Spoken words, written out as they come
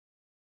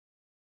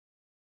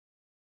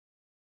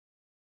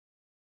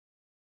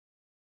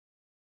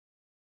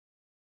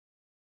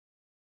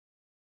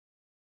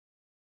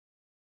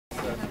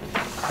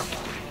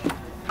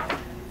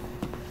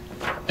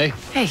Hey.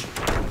 Hey.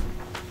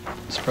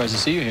 Surprised to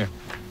see you here.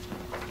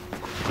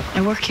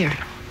 I work here.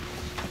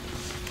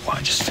 Well,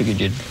 I just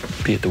figured you'd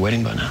be at the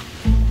wedding by now.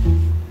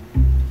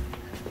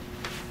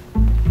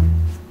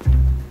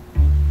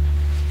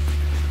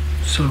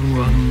 So,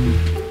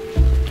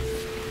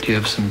 do you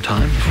have some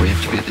time before you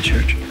have to be at the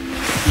church?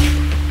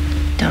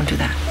 Don't do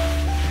that.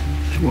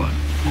 What?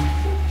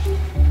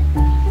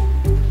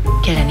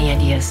 Get any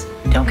ideas.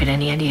 Don't get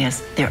any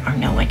ideas. There are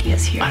no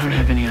ideas here. I don't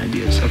have any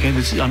ideas, okay?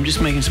 I'm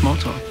just making small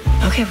talk.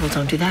 Okay, well,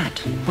 don't do that.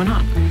 Why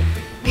not?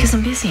 Because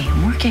I'm busy.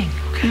 I'm working.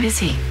 Okay. I'm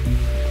busy.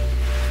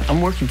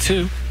 I'm working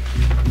too.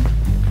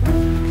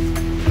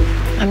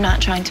 I'm not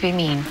trying to be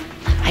mean.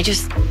 I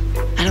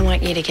don't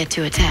want you to get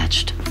too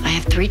attached. I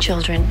have 3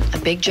 children, a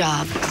big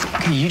job.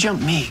 Okay, you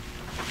jumped me.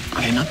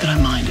 Okay, not that I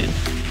minded.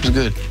 It was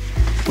good.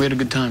 We had a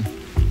good time.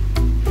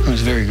 It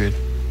was very good.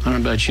 I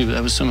don't know about you, but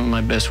that was some of my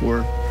best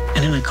work.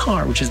 And in a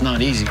car, which is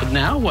not easy. But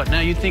now what?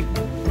 Now you think,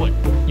 what,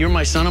 you're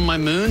my sun on my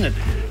moon? That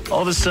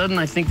all of a sudden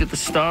I think that the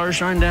stars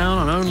shine down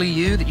on only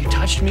you, that you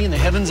touched me and the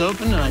heavens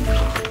opened and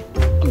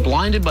I'm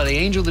blinded by the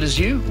angel that is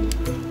you?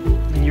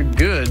 I mean, you're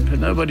good, but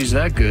nobody's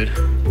that good.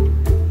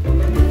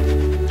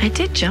 I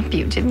did jump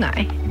you, didn't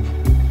I?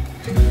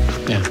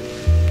 Yeah,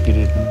 you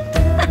did.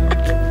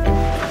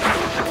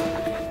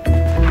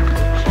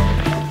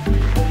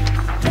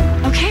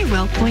 Okay,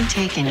 well, point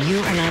taken. You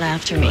are not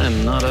after me.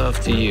 I'm not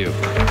after you.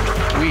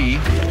 We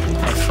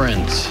are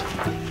friends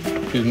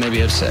who maybe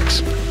have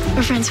sex.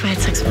 We're friends who had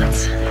sex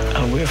once.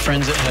 We're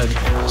friends that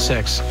had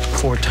sex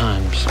 4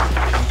 times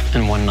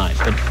in one night,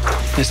 but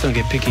let's don't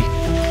get picky.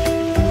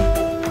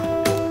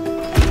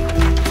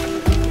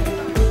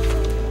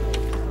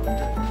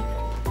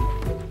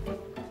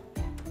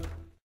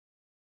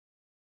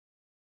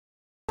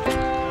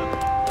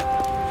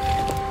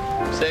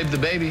 Save the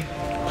baby.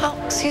 Oh,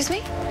 excuse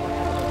me?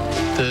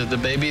 The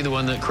baby, the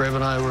one that Crev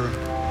and I were...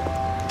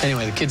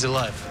 Anyway, the kid's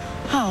alive.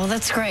 Oh, well,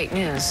 that's great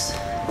news.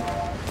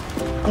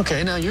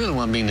 Okay, now you're the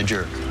one being the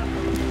jerk.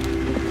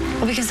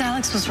 Well, because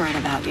Alex was right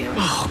about you.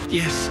 Oh,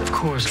 yes, of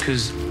course,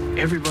 because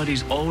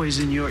everybody's always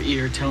in your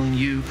ear telling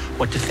you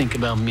what to think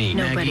about me.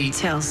 Nobody Maggie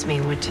tells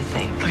me what to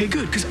think. Okay,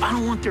 good, because I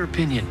don't want their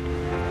opinion.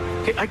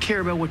 Okay, I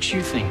care about what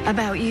you think.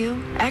 About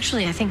you?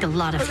 Actually, I think a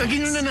lot of Okay,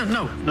 things.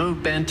 no. No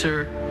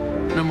banter,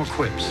 no more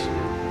quips.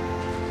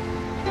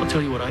 I'll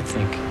tell you what I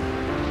think.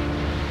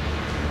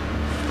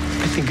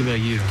 I think about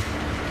you.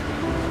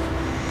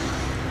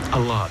 A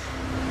lot.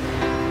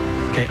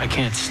 Okay, I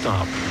can't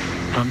stop.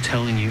 I'm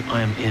telling you,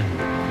 I am in.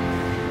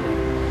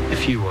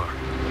 If you are.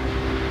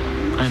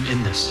 I am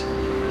in this.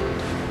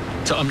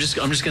 So I'm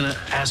just gonna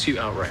ask you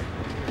outright.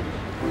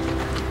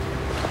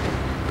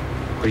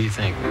 What do you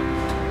think?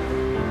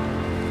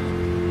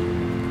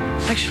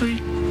 Actually,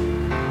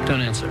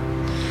 don't answer.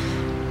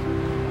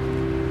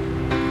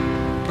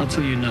 I'll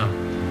tell you no.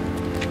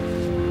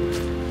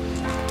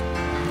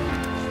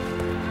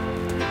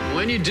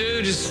 When you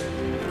do, just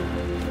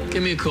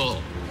give me a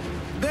call.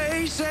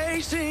 They say,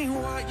 sing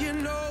what you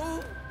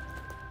know.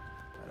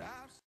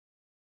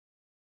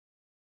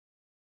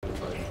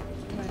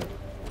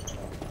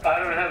 I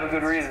don't have a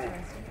good reason.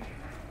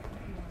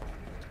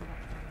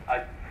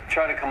 I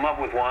try to come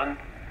up with one.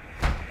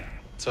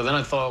 So then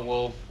I thought,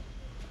 well,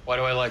 why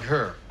do I like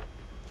her?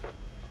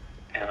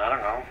 And I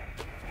don't know.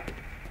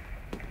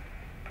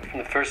 But from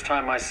the first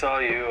time I saw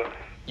you,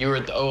 you were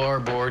at the OR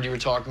board, you were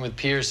talking with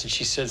Pierce, and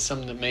she said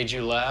something that made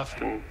you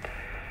laugh, and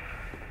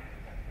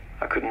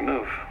I couldn't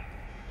move.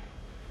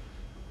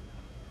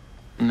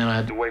 And then I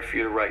had to wait for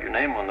you to write your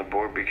name on the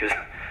board because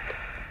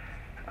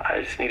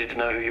I just needed to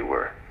know who you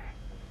were.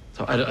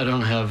 So I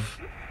don't have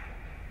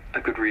a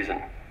good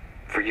reason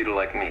for you to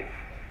like me.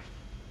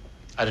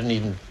 I didn't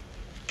even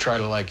try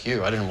to like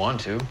you. I didn't want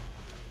to. And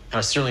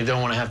I certainly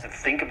don't want to have to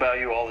think about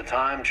you all the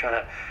time,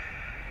 trying to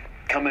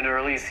come in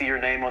early, see your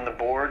name on the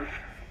board,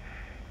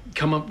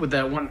 come up with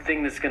that one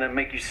thing that's going to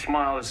make you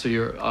smile so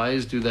your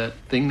eyes do that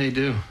thing they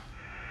do.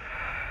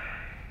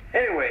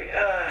 Anyway,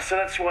 so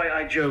that's why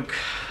I joke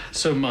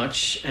so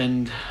much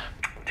and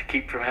to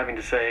keep from having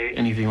to say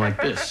anything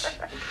like this.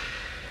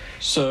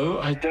 So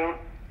I don't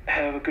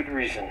have a good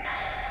reason.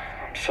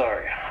 I'm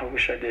sorry. I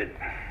wish I did.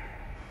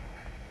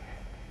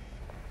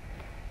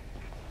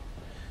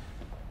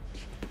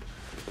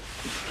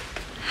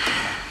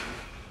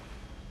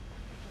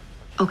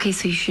 Okay,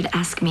 so you should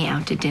ask me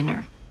out to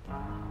dinner.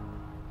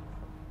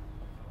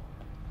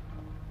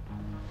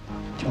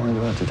 Do you want to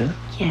go out to dinner?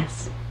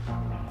 Yes.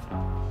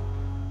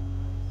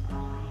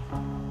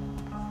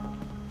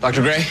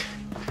 Dr. Gray,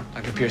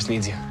 Dr. Pierce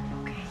needs you.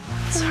 Okay.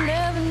 Sorry.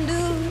 Never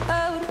knew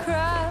I would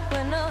cry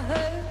when I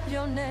heard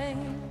your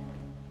name.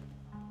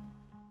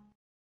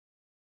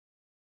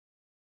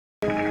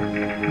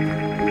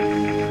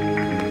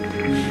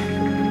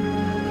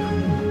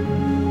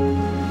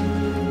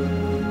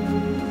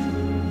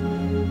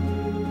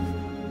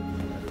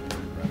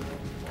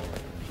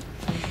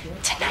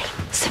 Tonight,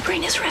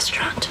 Sabrina's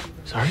restaurant.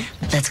 Sorry?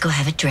 Let's go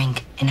have a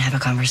drink and have a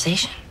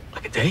conversation.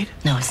 Like a date?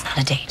 No, it's not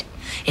a date.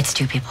 It's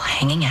 2 people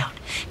hanging out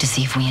to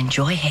see if we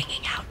enjoy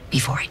hanging out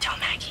before I tell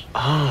Maggie.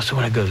 Oh, so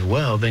when it goes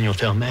well, then you'll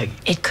tell Maggie.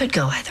 It could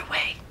go either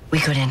way. We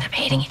could end up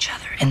hating each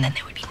other, and then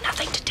there would be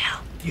nothing to tell.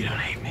 You don't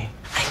hate me.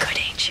 I could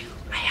hate you.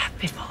 I have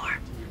before.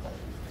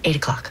 8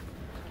 o'clock.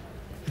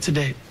 It's a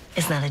date.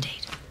 It's not a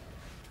date.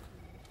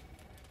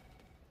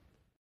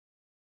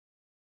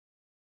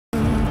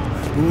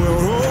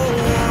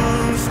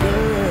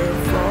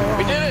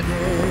 We did it!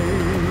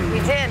 We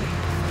did.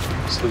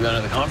 Still going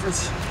to the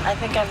conference? I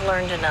think I've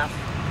learned enough.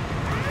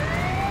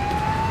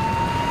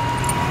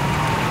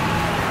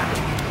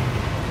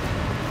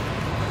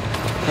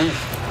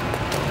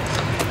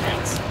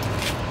 Thanks.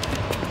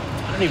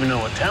 I don't even know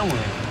what town we're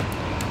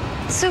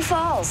in. Sioux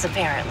Falls,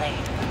 apparently.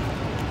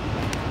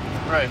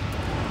 Right.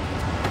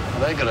 Well,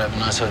 they gotta have a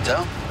nice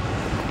hotel.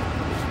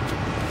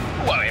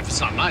 Well, if it's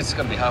not nice, it's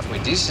gotta be halfway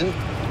decent.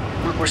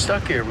 Look, we're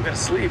stuck here. We gotta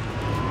sleep.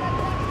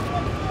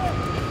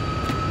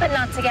 But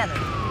not together.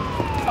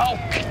 Oh,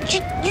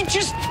 you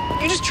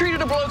just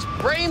treated a bloke's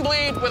brain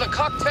bleed with a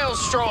cocktail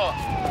straw.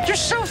 You're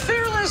so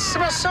fearless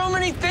about so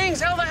many things.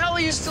 How the hell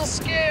are you still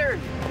scared?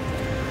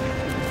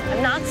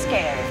 I'm not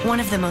scared. One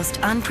of the most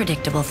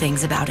unpredictable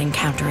things about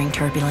encountering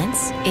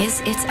turbulence is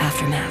its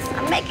aftermath.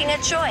 I'm making a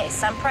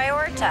choice. I'm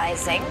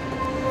prioritizing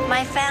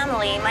my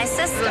family, my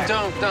sister.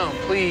 No, don't,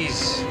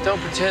 please.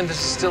 Don't pretend this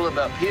is still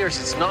about Pierce.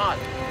 It's not.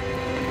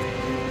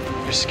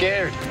 You're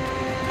scared.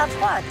 Of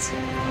what?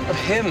 Of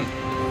him.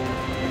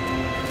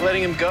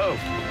 Letting him go.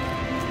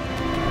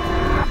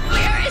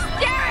 We're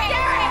hysteric!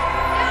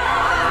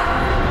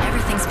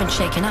 Everything's been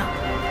shaken up,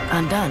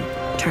 undone,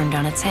 turned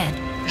on its head.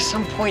 At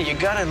some point, you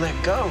gotta let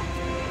go.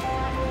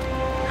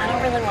 I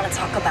don't really want to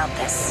talk about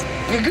this.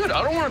 You're good.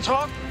 I don't want to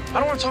talk. I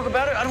don't want to talk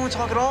about it. I don't want to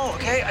talk at all,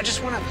 okay? I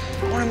just want to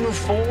move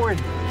forward.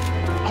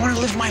 I want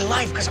to live my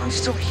life because I'm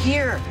still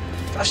here.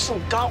 I've still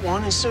got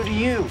one, and so do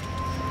you.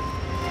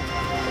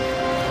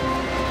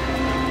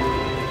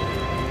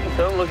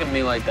 Don't look at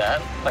me like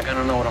that, like I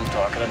don't know what I'm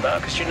talking about,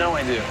 because you know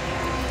I do.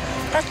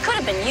 That could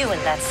have been you in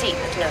that seat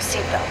with no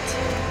seatbelt.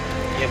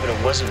 Yeah, but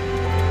it wasn't.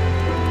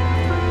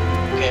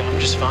 Okay, I'm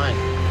just fine.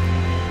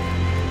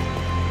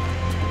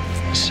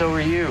 So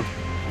are you.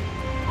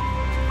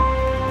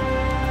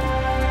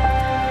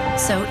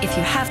 So if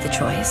you have the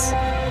choice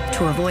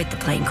to avoid the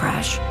plane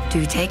crash, do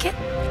you take it?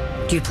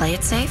 Do you play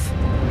it safe?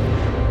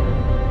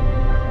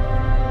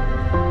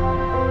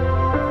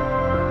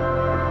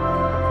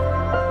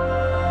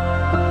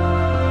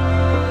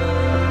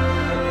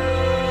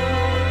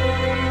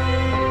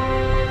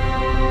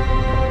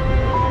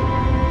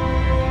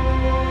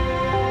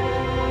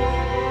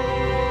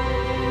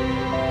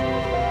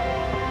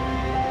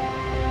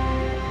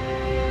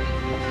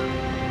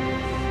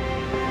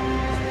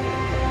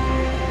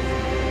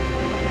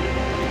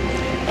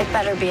 It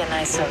better be a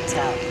nice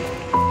hotel.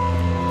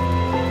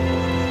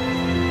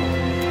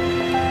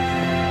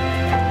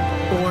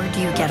 Or do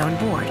you get on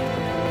board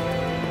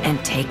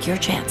and take your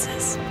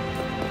chances?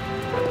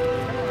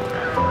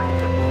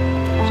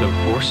 So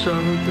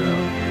 4-star hotel,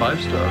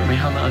 5-star? I mean,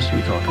 how nice are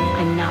we talking?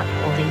 I'm not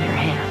holding your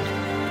hand.